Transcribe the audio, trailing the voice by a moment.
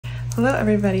Hello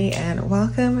everybody and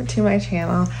welcome to my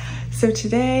channel. So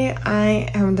today I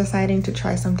am deciding to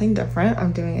try something different.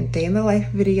 I'm doing a day in the life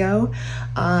video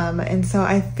and so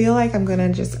I feel like I'm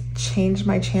gonna just change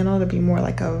my channel to be more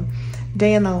like a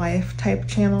day in the life type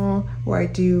channel where I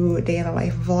do day in the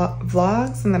life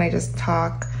vlogs and then I just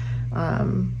talk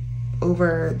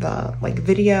over the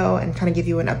video and kind of give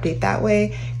you an update that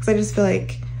way, because I just feel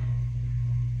like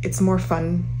it's more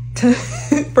fun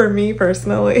for me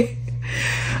personally.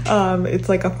 It's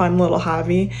like a fun little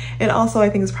hobby, and also I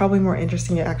think it's probably more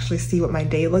interesting to actually see what my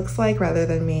day looks like rather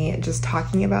than me just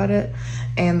talking about it,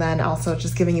 and then also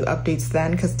just giving you updates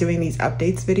then, because doing these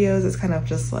updates videos is kind of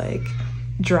just like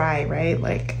dry, right?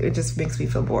 Like it just makes me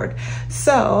feel bored.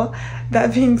 So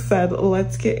that being said,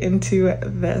 let's get into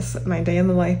this, my day in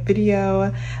the life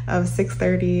video of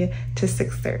 6:30 to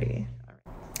 6:30.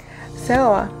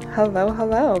 So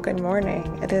hello, good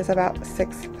morning. It is about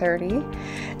 6:30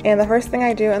 and the first thing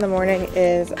I do in the morning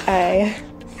is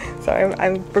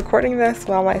I'm recording this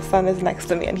while my son is next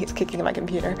to me and he's kicking my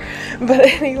computer. But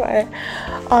anyway,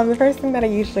 the first thing that I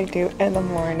usually do in the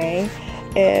morning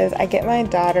is I get my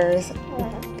daughter's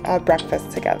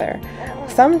breakfast together.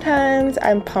 Sometimes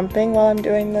I'm pumping while I'm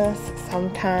doing this.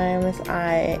 Sometimes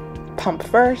I pump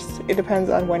first. It depends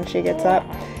on when she gets up.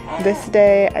 This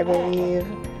day, I believe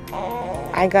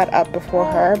I got up before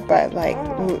her, but like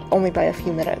only by a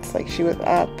few minutes. Like she was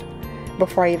up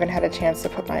before I even had a chance to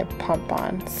put my pump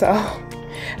on. So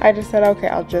I just said, okay,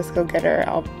 I'll just go get her.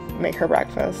 I'll make her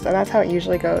breakfast. And that's how it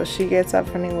usually goes. She gets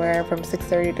up anywhere from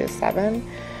 6:30 to 7.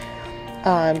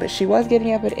 But she was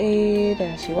getting up at 8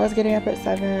 and she was getting up at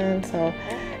 7. So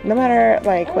no matter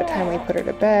like what time we put her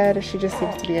to bed, she just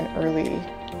seems to be an early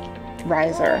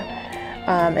riser.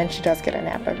 And she does get a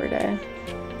nap every day.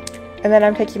 And then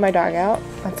I'm taking my dog out.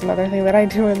 That's another thing that I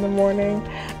do in the morning.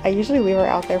 I usually leave her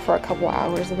out there for a couple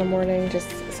hours in the morning just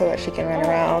so that she can run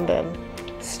around and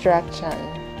stretch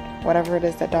and whatever it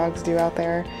is that dogs do out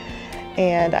there.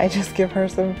 And I just give her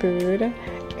some food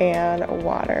and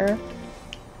water.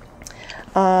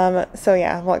 So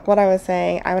yeah, like what I was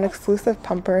saying, I'm an exclusive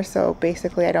pumper, so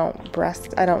basically I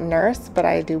don't nurse, but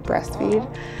I do breastfeed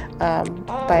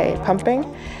by pumping.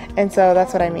 And so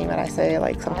that's what I mean when I say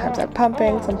like sometimes I'm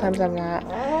pumping, sometimes I'm not.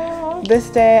 This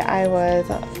day I was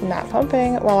not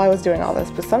pumping while I was doing all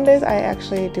this, but some days I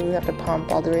actually do have to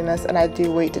pump while doing this, and I do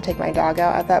wait to take my dog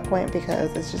out at that point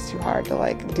because it's just too hard to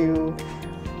like do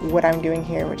what I'm doing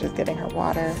here, which is getting her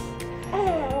water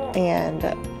and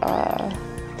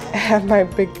have my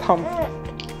big pump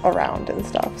around and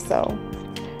stuff. So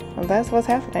that's what's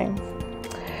happening.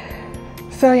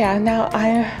 So yeah, now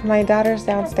my daughter's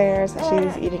downstairs.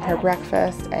 She's eating her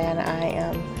breakfast and I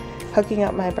am hooking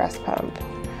up my breast pump.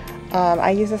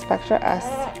 I use a Spectra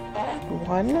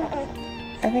S1,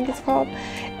 I think it's called,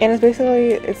 and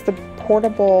it's the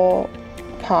portable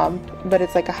pump, but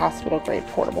it's like a hospital grade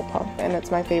portable pump, and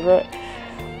it's my favorite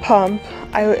pump.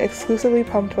 I exclusively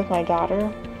pumped with my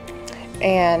daughter,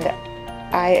 and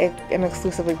I am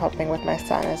exclusively pumping with my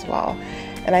son as well.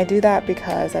 And I do that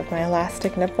because of my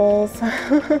elastic nipples.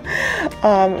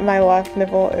 My left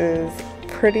nipple is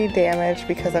pretty damaged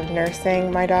because of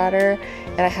nursing my daughter,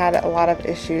 and I had a lot of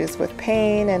issues with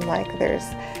pain, and like there's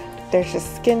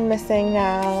just skin missing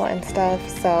now and stuff.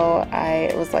 So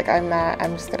I was like, I'm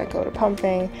just gonna go to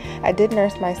pumping. I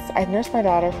nursed my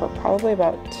daughter for probably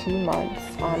about 2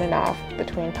 months on and off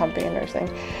between pumping and nursing.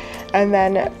 And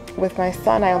then with my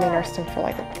son, I only nursed him for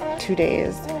like 2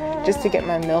 days just to get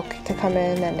my milk to come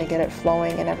in and to get it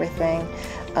flowing and everything.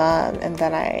 And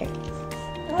then I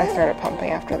started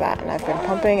pumping after that, and I've been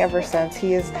pumping ever since.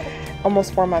 He is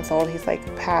almost 4 months old. He's like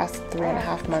past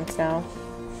 3.5 months now.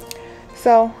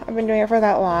 So I've been doing it for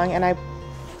that long, and I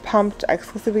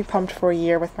exclusively pumped for a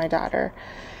year with my daughter.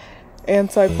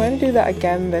 And so I plan to do that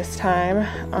again this time.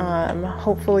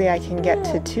 Hopefully I can get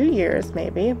to 2 years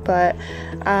maybe, but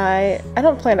I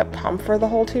don't plan to pump for the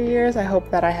whole 2 years. I hope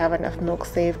that I have enough milk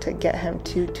saved to get him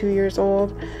to 2 years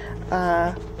old.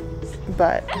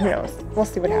 But who knows? We'll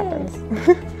see what happens.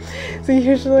 So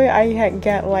usually I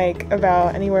get like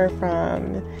about anywhere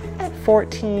from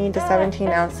 14 to 17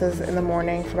 ounces in the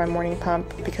morning for my morning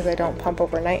pump, because I don't pump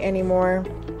overnight anymore.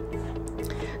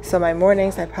 So my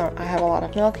mornings I have a lot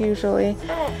of milk usually,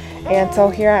 and so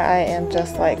here I am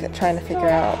just like trying to figure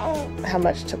out how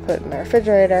much to put in the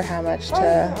refrigerator, how much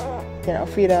to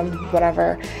feed them,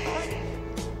 whatever.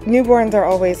 Newborns are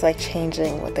always like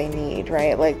changing what they need,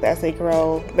 right? Like as they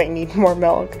grow they need more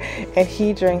milk, and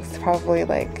he drinks probably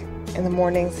like in the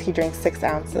mornings he drinks 6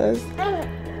 ounces.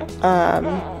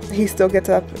 He still gets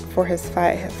up for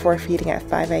feeding at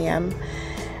 5 a.m.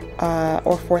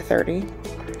 Or 4:30.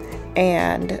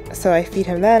 And so I feed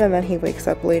him then, and then he wakes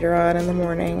up later on in the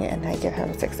morning and I give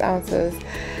him 6 ounces.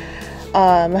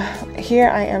 Here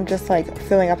I am just like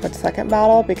filling up a second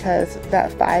bottle because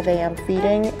that 5 a.m.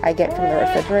 feeding I get from the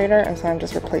refrigerator, and so I'm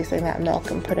just replacing that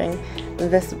milk and putting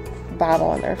this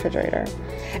bottle in the refrigerator.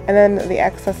 And then the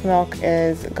excess milk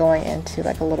is going into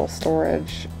like a little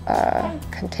storage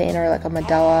container, like a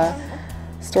Medela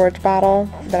storage bottle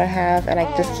that I have, and I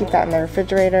just keep that in the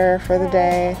refrigerator for the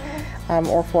day,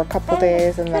 or for a couple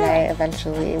days, and then I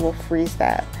eventually will freeze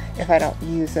that if I don't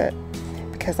use it.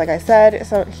 Because like I said,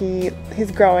 so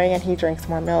he's growing and he drinks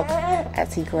more milk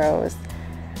as he grows.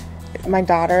 My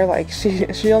daughter, like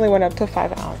she only went up to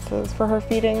 5 ounces for her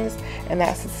feedings, and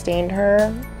that sustained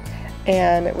her.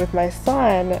 And with my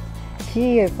son,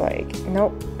 he is like,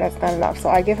 nope, that's not enough. So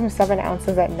I give him 7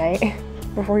 ounces at night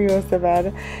before he goes to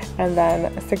bed, and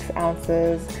then 6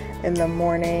 ounces in the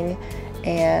morning,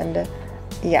 and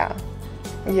yeah,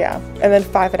 and then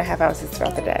 5.5 ounces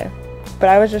throughout the day. But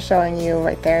I was just showing you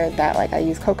right there that like I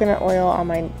use coconut oil on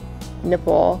my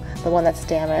nipple, the one that's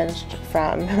damaged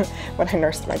from when I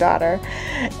nursed my daughter,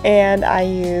 and I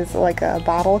use like a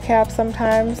bottle cap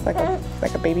sometimes, like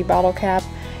a baby bottle cap,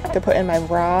 to put in my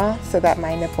bra so that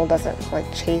my nipple doesn't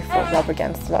like chafe or rub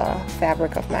against the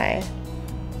fabric of my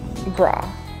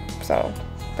bra. So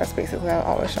that's basically what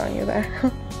I was showing you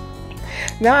there.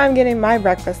 Now I'm getting my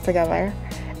breakfast together,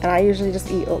 and I usually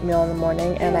just eat oatmeal in the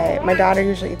morning, and my daughter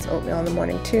usually eats oatmeal in the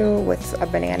morning too with a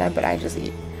banana, but I just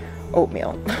eat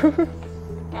oatmeal.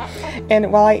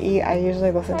 And while I eat, I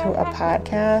usually listen to a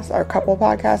podcast or a couple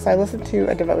podcasts. I listen to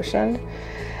a devotion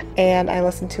and I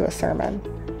listen to a sermon.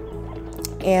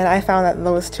 And I found that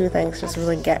those 2 things just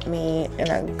really get me in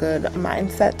a good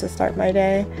mindset to start my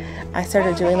day. I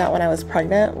started doing that when I was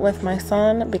pregnant with my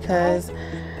son, because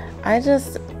I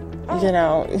just, you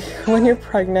know, when you're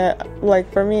pregnant,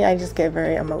 like for me, I just get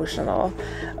very emotional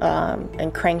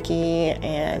and cranky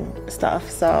and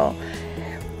stuff. So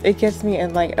it gets me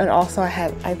in like, and also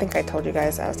I think I told you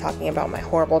guys I was talking about my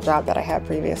horrible job that I had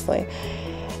previously.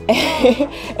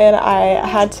 And I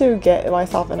had to get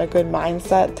myself in a good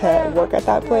mindset to work at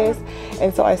that place,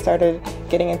 and so I started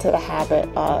getting into the habit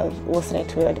of listening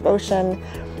to a devotion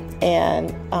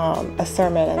and a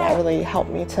sermon, and that really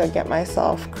helped me to get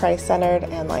myself Christ-centered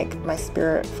and like my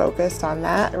spirit focused on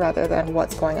that rather than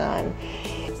what's going on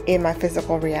in my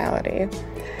physical reality,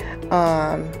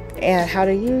 and how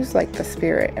to use like the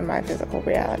spirit in my physical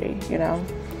reality, you know.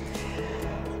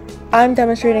 I'm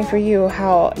demonstrating for you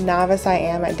how novice I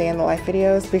am at day in the life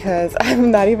videos because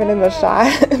I'm not even in the shot.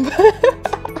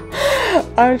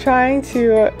 I'm trying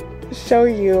to show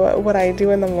you what I do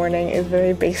in the morning is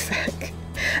very basic.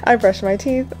 I brush my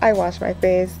teeth, I wash my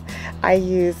face, I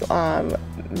use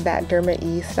that Derma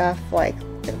E stuff, like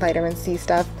vitamin C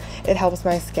stuff. It helps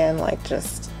my skin like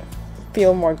just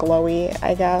feel more glowy,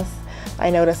 I guess. I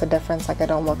notice a difference, like I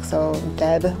don't look so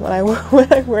dead when I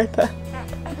wear them.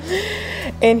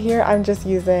 In here I'm just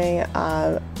using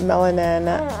melanin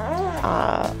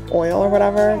oil or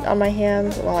whatever on my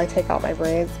hands while I take out my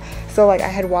braids. So like I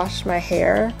had washed my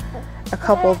hair a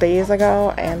couple days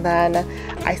ago, and then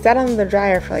I sat on the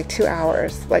dryer for like 2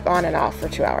 hours, like on and off for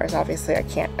 2 hours. Obviously I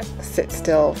can't sit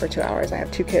still for 2 hours, I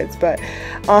have 2 kids, but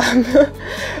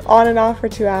on and off for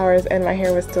 2 hours, and my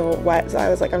hair was still wet. So I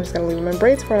was like, I'm just gonna leave them in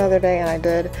braids for another day, and I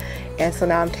did. And so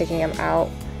now I'm taking them out,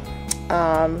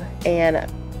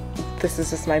 and this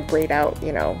is just my braid out,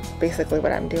 you know, basically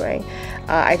what I'm doing.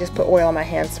 I just put oil on my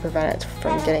hands to prevent it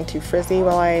from getting too frizzy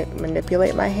while I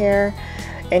manipulate my hair.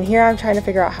 And here I'm trying to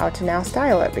figure out how to now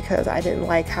style it because I didn't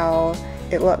like how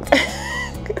it looked.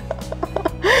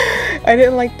 I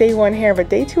didn't like day 1 hair, but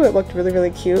day 2 it looked really, really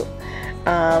cute.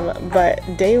 But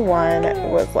day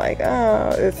 1 was like, oh,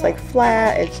 it's like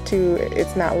flat,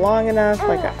 it's not long enough,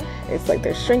 like it's like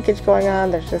there's shrinkage going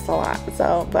on, there's just a lot.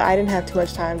 So, but I didn't have too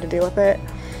much time to deal with it.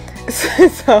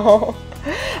 So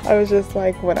I was just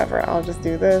like, whatever, I'll just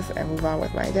do this and move on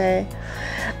with my day.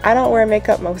 I don't wear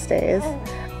makeup most days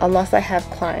unless I have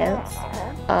clients.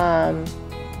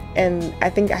 And I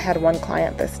think I had 1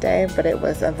 client this day, but it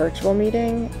was a virtual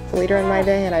meeting later in my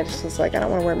day, and I just was like, I don't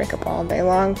want to wear makeup all day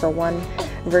long for 1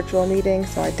 virtual meeting,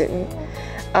 so I didn't.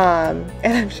 And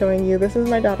I'm showing you, this is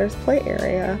my daughter's play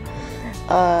area.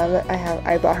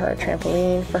 I bought her a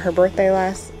trampoline for her birthday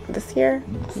this year,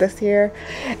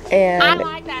 and I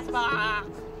like that spot.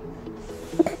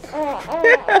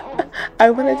 I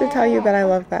wanted to tell you that I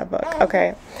love that book.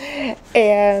 Okay.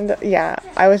 And yeah,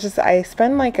 I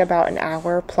spend like about an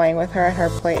hour playing with her at her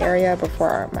play area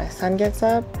before my son gets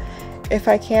up, if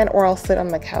I can, or I'll sit on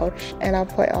the couch and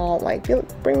I'll like,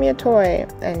 bring me a toy,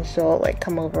 and she'll like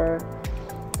come over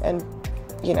and,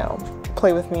 you know,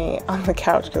 play with me on the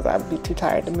couch because I'd be too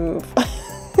tired to move.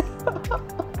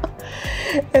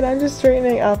 And I'm just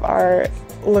straightening up our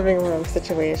living room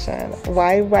situation.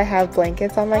 Why I have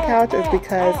blankets on my couch is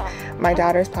because my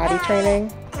daughter's potty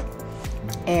training,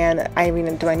 and I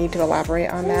mean, do I need to elaborate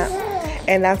on that?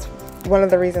 And that's one of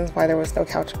the reasons why there was no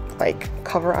couch like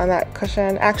cover on that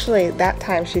cushion. Actually, that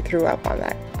time she threw up on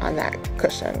that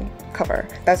cushion cover.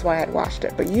 That's why I had washed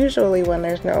it. But usually when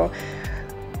there's no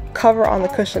cover on the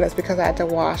cushion, it's because I had to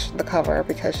wash the cover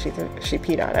because she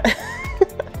peed on it.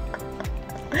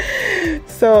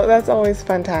 So that's always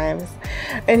fun times.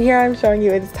 And here I'm showing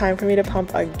you it's time for me to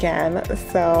pump again.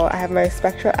 So I have my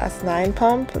Spectra S9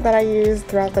 pump that I use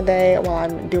throughout the day while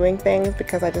I'm doing things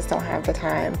because I just don't have the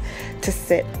time to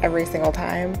sit every single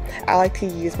time. I like to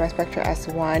use my Spectra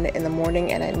S1 in the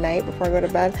morning and at night before I go to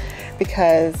bed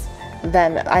because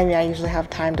then I usually have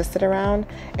time to sit around,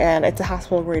 and it's a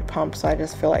hospital grade pump, so I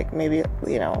just feel like maybe,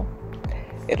 you know,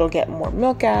 it'll get more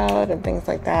milk out and things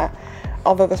like that.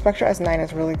 Although the Spectra S9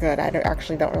 is really good, I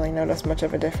actually don't really notice much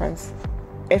of a difference,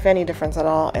 if any difference at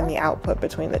all, in the output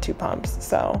between the two pumps.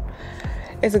 So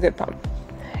it's a good pump.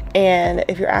 And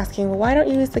if you're asking, well, why don't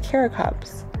you use the Cara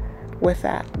cups with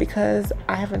that? Because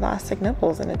I have elastic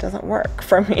nipples and it doesn't work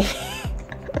for me.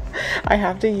 I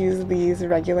have to use these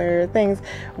regular things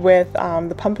with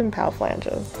the Pump and Pal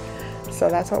flanges. So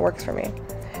that's what works for me.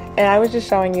 And I was just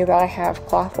showing you that I have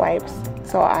cloth wipes.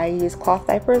 So I use cloth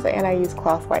diapers and I use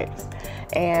cloth wipes.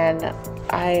 And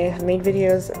I made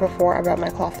videos before about my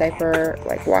cloth diaper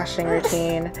like washing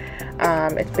routine.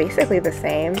 It's basically the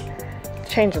same.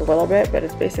 Changed a little bit, but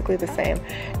it's basically the same.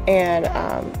 And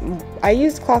I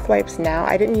use cloth wipes now.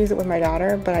 I didn't use it with my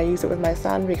daughter, but I use it with my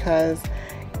son because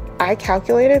I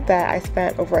calculated that I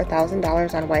spent over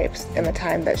 $1,000 on wipes in the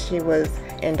time that she was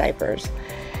in diapers.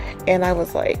 And I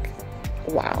was like,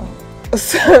 wow.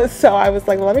 So I was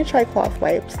like, well, let me try cloth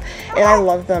wipes, and I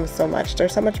love them so much. They're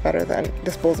so much better than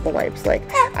disposable wipes. Like,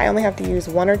 I only have to use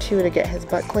 1 or 2 to get his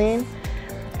butt clean,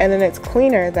 and then it's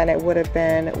cleaner than it would have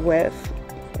been with,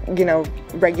 you know,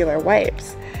 regular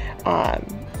wipes,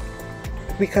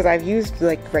 because I've used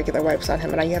like regular wipes on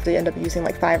him and you have to end up using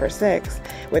like 5 or 6.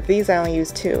 With these I only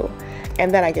use 2,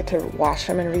 and then I get to wash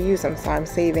them and reuse them, so I'm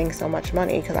saving so much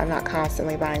money because I'm not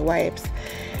constantly buying wipes.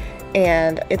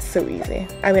 And it's so easy.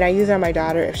 I mean, I use it on my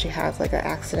daughter if she has like an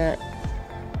accident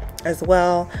as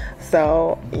well.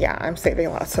 So yeah, I'm saving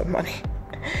lots of money.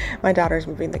 My daughter's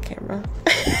moving the camera.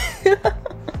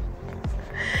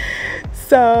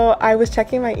 So I was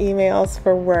checking my emails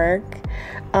for work.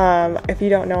 If you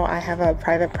don't know, I have a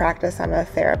private practice. I'm a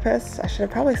therapist. I should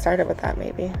have probably started with that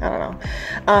maybe. I don't know.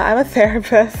 I'm a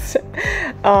therapist.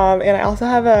 And I also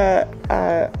have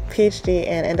a PhD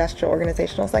in industrial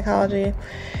organizational psychology.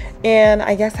 And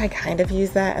I guess I kind of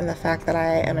use that in the fact that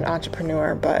I am an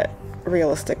entrepreneur, but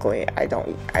realistically, I don't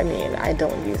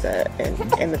use it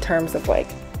in the terms of like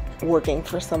working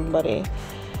for somebody.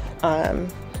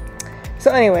 So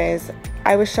anyways,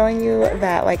 I was showing you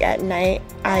that like at night,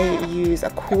 I use a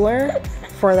cooler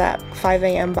for that 5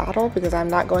 a.m. bottle because I'm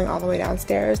not going all the way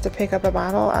downstairs to pick up a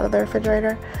bottle out of the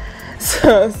refrigerator.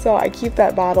 So I keep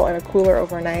that bottle in a cooler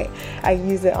overnight. I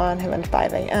use it on him at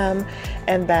 5 a.m.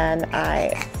 and then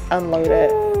I unload it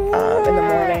in the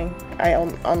morning. I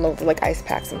unload like ice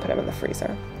packs and put them in the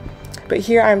freezer. But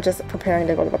here I'm just preparing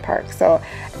to go to the park. So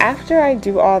after I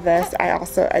do all this,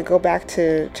 I go back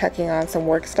to checking on some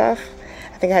work stuff.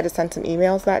 I think I had to send some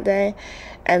emails that day.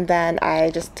 And then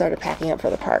I just started packing up for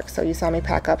the park. So you saw me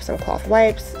pack up some cloth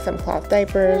wipes, some cloth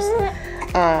diapers.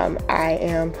 I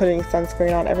am putting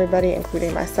sunscreen on everybody,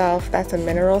 including myself. That's a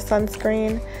mineral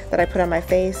sunscreen that I put on my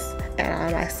face and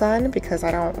on my son because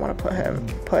I don't want to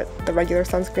put the regular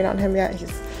sunscreen on him yet.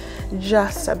 He's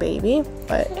just a baby,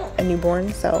 but a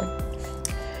newborn. So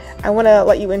I want to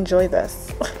let you enjoy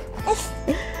this.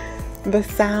 The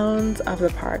sounds of the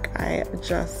park, I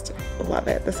just love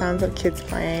it. The sounds of kids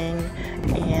playing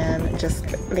and just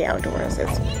the outdoors,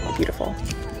 it's beautiful.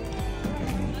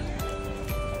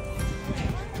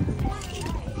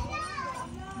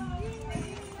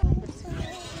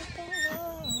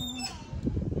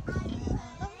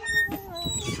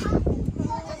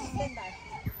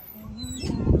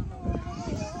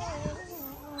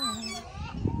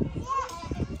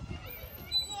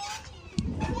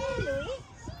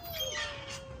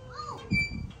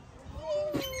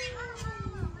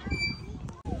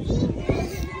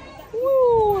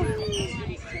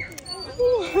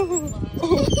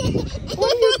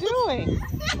 What are you doing?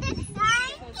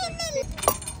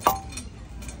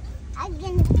 I'm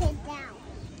gonna sit down.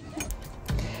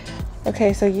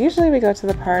 Okay, so usually we go to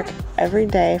the park every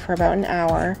day for about an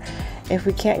hour, If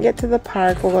we can't get to the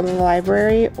park, we'll go to the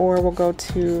library, or we'll go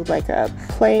to like a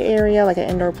play area, like an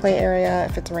indoor play area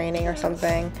if it's raining or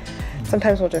something.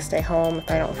 Sometimes we'll just stay home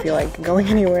if I don't feel like going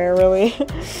anywhere really.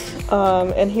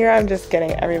 And here I'm just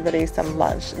getting everybody some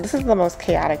lunch. This is the most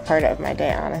chaotic part of my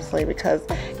day, honestly, because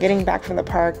getting back from the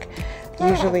park,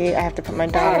 usually I have to put my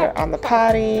daughter on the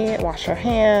potty, wash her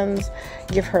hands,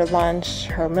 give her lunch,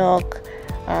 her milk,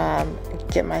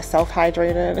 get myself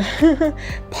hydrated,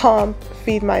 pump,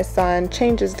 feed my son,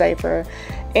 change his diaper,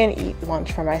 and eat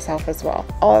lunch for myself as well.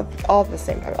 All at the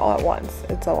same time, all at once.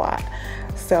 It's a lot.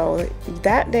 So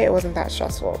that day it wasn't that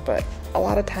stressful, but a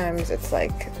lot of times it's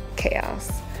like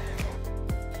chaos.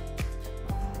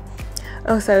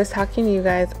 Oh, so I was talking to you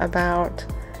guys about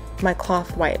my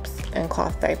cloth wipes and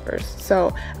cloth diapers.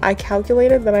 So I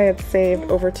calculated that I had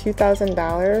saved over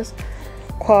 $2,000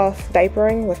 cloth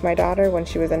diapering with my daughter when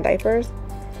she was in diapers.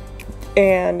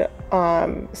 And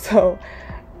so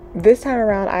this time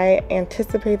around, I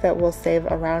anticipate that we'll save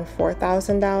around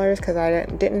 $4,000 because I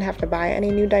didn't have to buy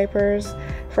any new diapers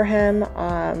for him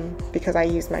because I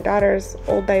used my daughter's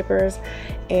old diapers,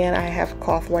 and I have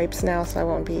cloth wipes now, so I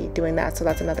won't be doing that. So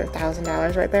that's another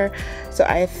 $1,000 right there. So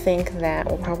I think that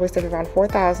we'll probably save around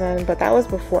 $4,000, but that was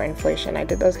before inflation. I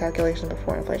did those calculations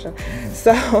before inflation.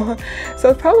 So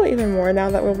it's probably even more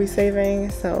now that we'll be saving.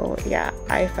 So yeah,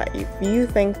 if you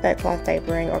think that cloth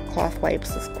diapering or cloth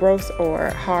wipes is gross or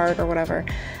hard or whatever,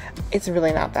 it's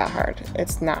really not that hard.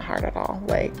 It's not hard at all.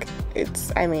 Like,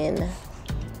 it's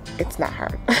not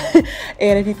hard.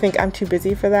 And if you think I'm too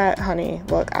busy for that, honey,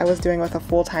 look, I was doing with a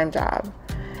full-time job,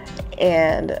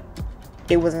 and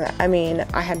it wasn't,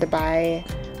 I had to buy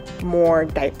more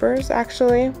diapers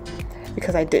actually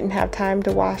because I didn't have time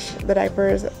to wash the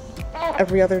diapers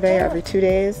every other day or every 2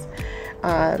 days.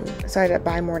 So I had to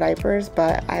buy more diapers,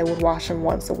 but I would wash them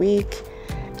once a week,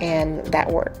 and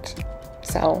that worked.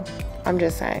 So I'm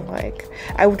just saying, like,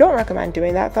 I don't recommend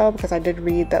doing that though, because I did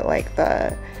read that like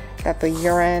the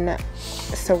urine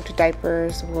soaked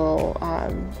diapers will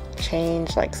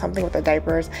change like something with the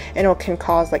diapers, and it can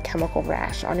cause like chemical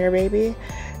rash on your baby.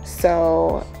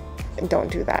 So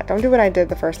don't do that. Don't do what I did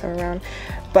the first time around.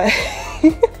 But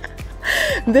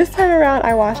this time around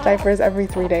I wash diapers every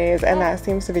 3 days, and that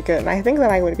seems to be good. And I think that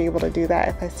I would be able to do that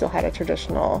if I still had a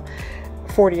traditional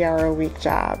 40-hour-a-week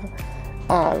job.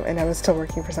 And I was still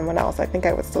working for someone else. I think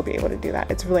I would still be able to do that.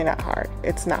 It's really not hard.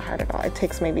 It's not hard at all. It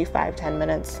takes maybe 5-10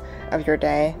 minutes of your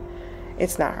day.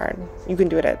 It's not hard. You can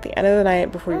do it at the end of the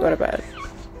night before you go to bed.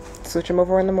 Switch them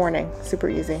over in the morning. Super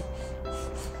easy.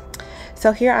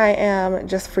 So here I am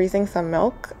just freezing some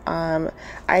milk.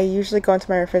 I usually go into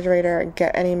my refrigerator,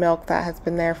 get any milk that has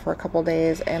been there for a couple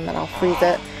days, and then I'll freeze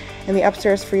it in the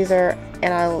upstairs freezer,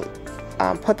 and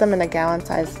I'll put them in a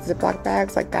gallon-sized Ziploc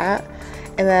bags like that.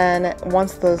 And then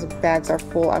once those bags are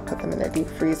full, I put them in the deep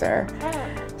freezer.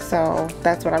 So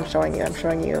that's what I'm showing you. I'm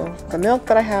showing you the milk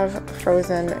that I have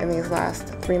frozen in these last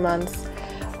 3 months,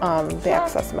 the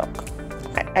excess milk.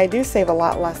 I do save a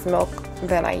lot less milk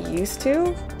than I used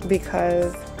to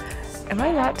because, am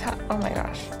I not, oh my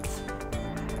gosh.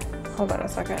 Hold on a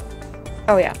second.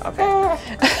 Oh yeah, okay.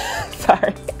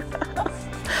 Sorry.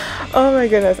 Oh my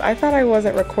goodness, I thought I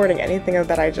wasn't recording anything of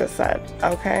that I just said,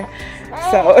 okay?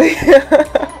 So,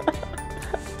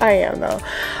 I am though.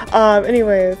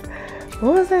 Anyways,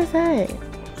 what was I saying?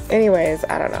 Anyways,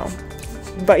 I don't know.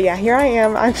 But yeah, here I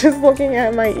am. I'm just looking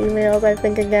at my emails, I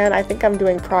think again. I think I'm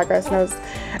doing progress notes.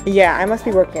 Yeah, I must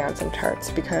be working on some charts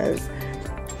because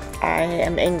I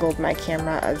am angled my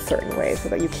camera a certain way so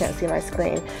that you can't see my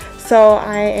screen. So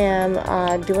I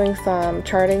am doing some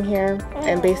charting here,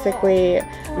 and basically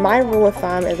my rule of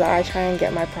thumb is that I try and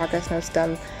get my progress notes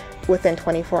done within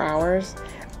 24 hours.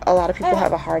 A lot of people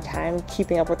have a hard time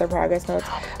keeping up with their progress notes.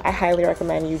 I highly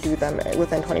recommend you do them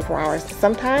within 24 hours.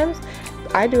 Sometimes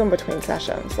I do them between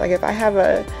sessions. Like if I have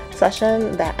a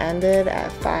session that ended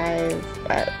at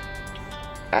 5,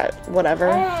 at whatever.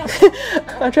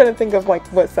 I'm trying to think of like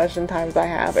what session times I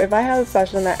have. If I have a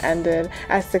session that ended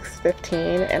at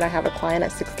 6:15 and I have a client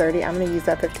at 6:30, I'm going to use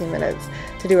that 15 minutes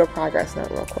to do a progress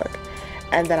note real quick.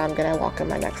 And then I'm going to welcome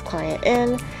my next client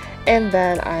in, and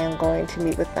then I am going to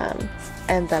meet with them.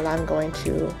 And then I'm going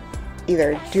to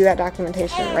either do that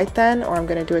documentation right then, or I'm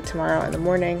going to do it tomorrow in the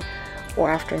morning or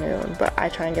afternoon. But I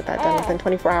try and get that done within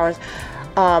 24 hours.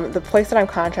 The place that I'm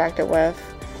contracted with,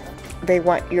 they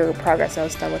want your progress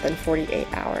notes done within 48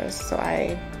 hours. So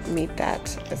I meet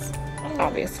that,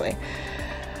 obviously.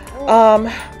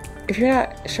 If you're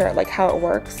not sure like how it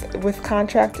works with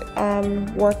contract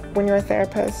work when you're a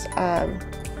therapist,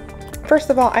 first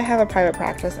of all, I have a private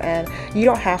practice, and you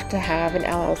don't have to have an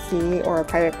LLC or a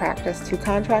private practice to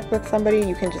contract with somebody.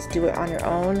 You can just do it on your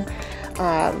own.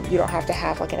 You don't have to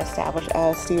have like an established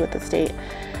LLC with the state.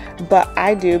 But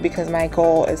I do, because my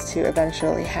goal is to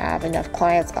eventually have enough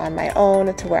clients on my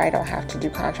own to where I don't have to do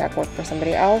contract work for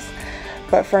somebody else.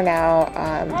 But for now,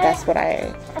 that's what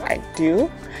I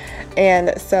do.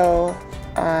 And so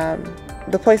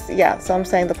the place, so I'm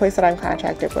saying the place that I'm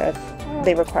contracted with,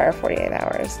 they require 48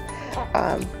 hours,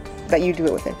 that you do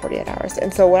it within 48 hours.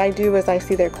 And so what I do is I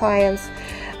see their clients,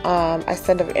 I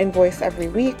send an invoice every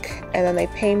week, and then they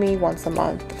pay me once a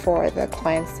month for the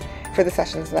clients, for the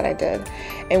sessions that I did.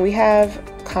 And we have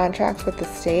contracts with the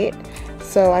state,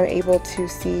 so I'm able to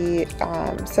see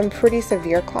some pretty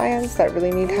severe clients that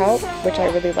really need help, which I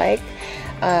really like,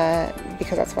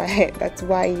 because that's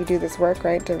why you do this work,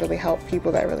 right? To really help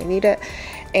people that really need it.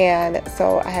 And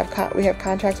so we have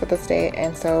contracts with the state,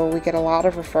 and so we get a lot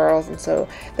of referrals, and so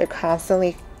they're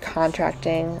constantly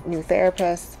contracting new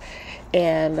therapists,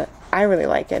 and I really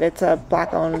like it. It's a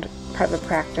Black-owned private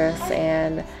practice,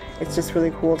 and it's just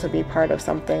really cool to be part of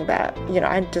something that,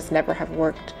 I just never have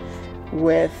worked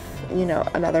with,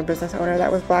 another business owner that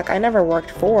was Black. I never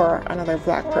worked for another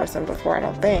Black person before, I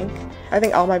don't think. I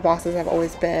think all my bosses have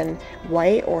always been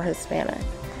white or Hispanic.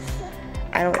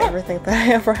 I don't ever think that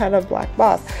I ever had a Black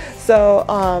boss. So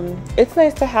it's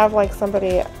nice to have like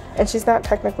somebody, and she's not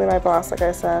technically my boss, like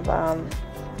I said.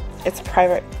 It's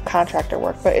private contractor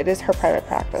work, but it is her private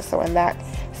practice. So in that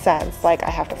sense, like, I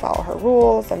have to follow her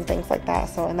rules and things like that.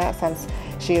 So in that sense,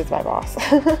 she is my boss.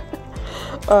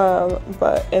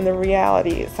 But in the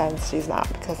reality sense, she's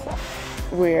not, because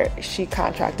she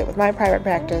contracted with my private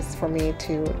practice for me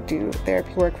to do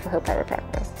therapy work for her private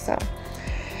practice. So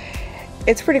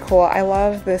it's pretty cool. I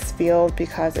love this field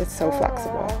because it's so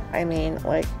flexible. I mean,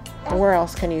 like, where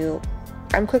else can you...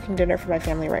 I'm cooking dinner for my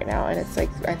family right now, and it's like,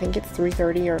 I think it's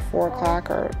 3:30 or 4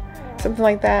 o'clock or something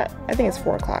like that. I think it's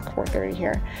 4 o'clock, 4:30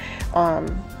 here.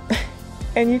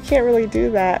 And you can't really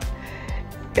do that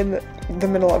in the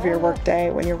middle of your work day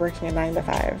when you're working a 9 to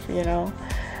 5,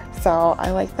 So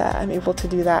I like that. I'm able to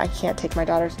do that. I couldn't take my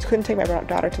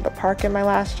daughter to the park in my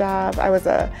last job. I was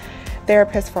a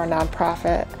therapist for a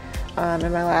nonprofit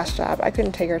in my last job. I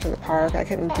couldn't take her to the park. I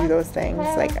couldn't do those things.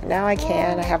 Like, now I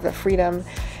can. I have the freedom,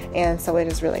 and so it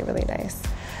is really, really nice.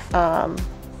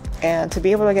 And to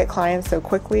be able to get clients so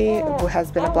quickly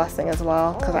has been a blessing as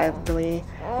well, because I really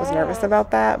was nervous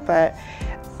about that. But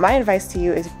my advice to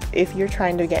you is, if you're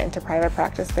trying to get into private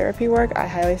practice therapy work, I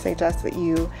highly suggest that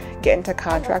you get into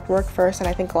contract work first. And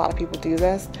I think a lot of people do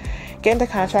this. Get into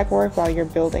contract work while you're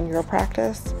building your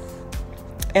practice.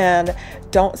 And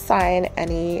don't sign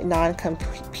any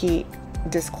non-compete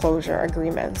disclosure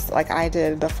agreements like I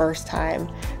did the first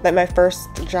time. Like, my first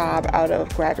job out of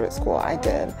graduate school, I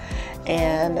did.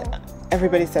 And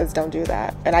everybody says don't do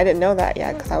that. And I didn't know that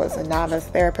yet because I was a novice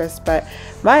therapist. But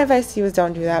my advice to you is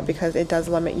don't do that, because it does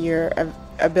limit your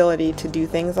ability to do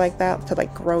things like that, to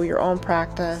like grow your own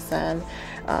practice and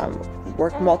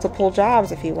work multiple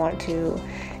jobs if you want to,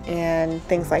 and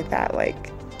things like that. Like,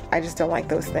 I just don't like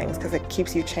those things, because it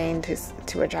keeps you chained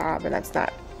to a job, and it's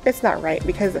not right,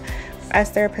 because as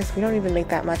therapists, we don't even make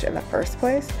that much in the first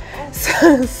place.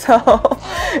 So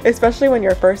especially when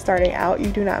you're first starting out, you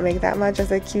do not make that much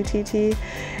as a QTT.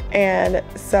 And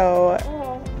so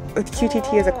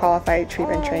QTT is a qualified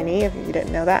treatment trainee, if you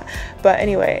didn't know that. But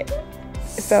anyway,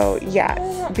 so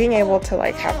yeah, being able to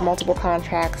like have multiple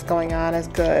contracts going on is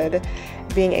good.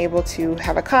 Being able to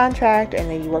have a contract and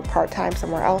then you work part-time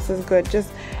somewhere else is good.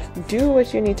 Just do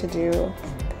what you need to do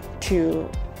to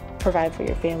provide for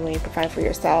your family, provide for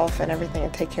yourself and everything,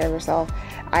 and take care of yourself.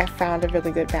 I found a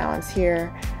really good balance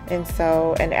here. And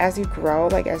so, and as you grow,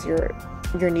 like as your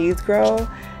needs grow,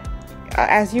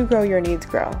 as you grow, your needs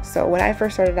grow. So when I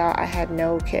first started out, I had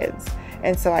no kids.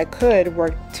 And so I could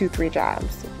work 2-3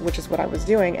 jobs, which is what I was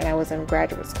doing. And I was in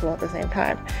graduate school at the same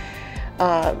time,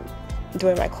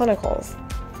 doing my clinicals.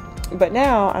 But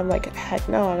now I'm like, heck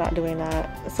no, I'm not doing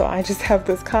that. So I just have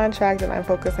this contract and I'm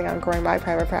focusing on growing my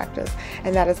private practice.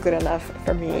 And that is good enough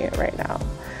for me right now.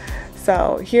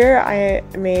 So here I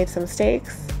made some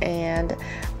steaks and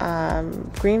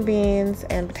green beans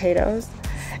and potatoes.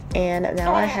 And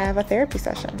now I have a therapy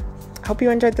session. Hope you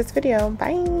enjoyed this video.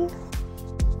 Bye.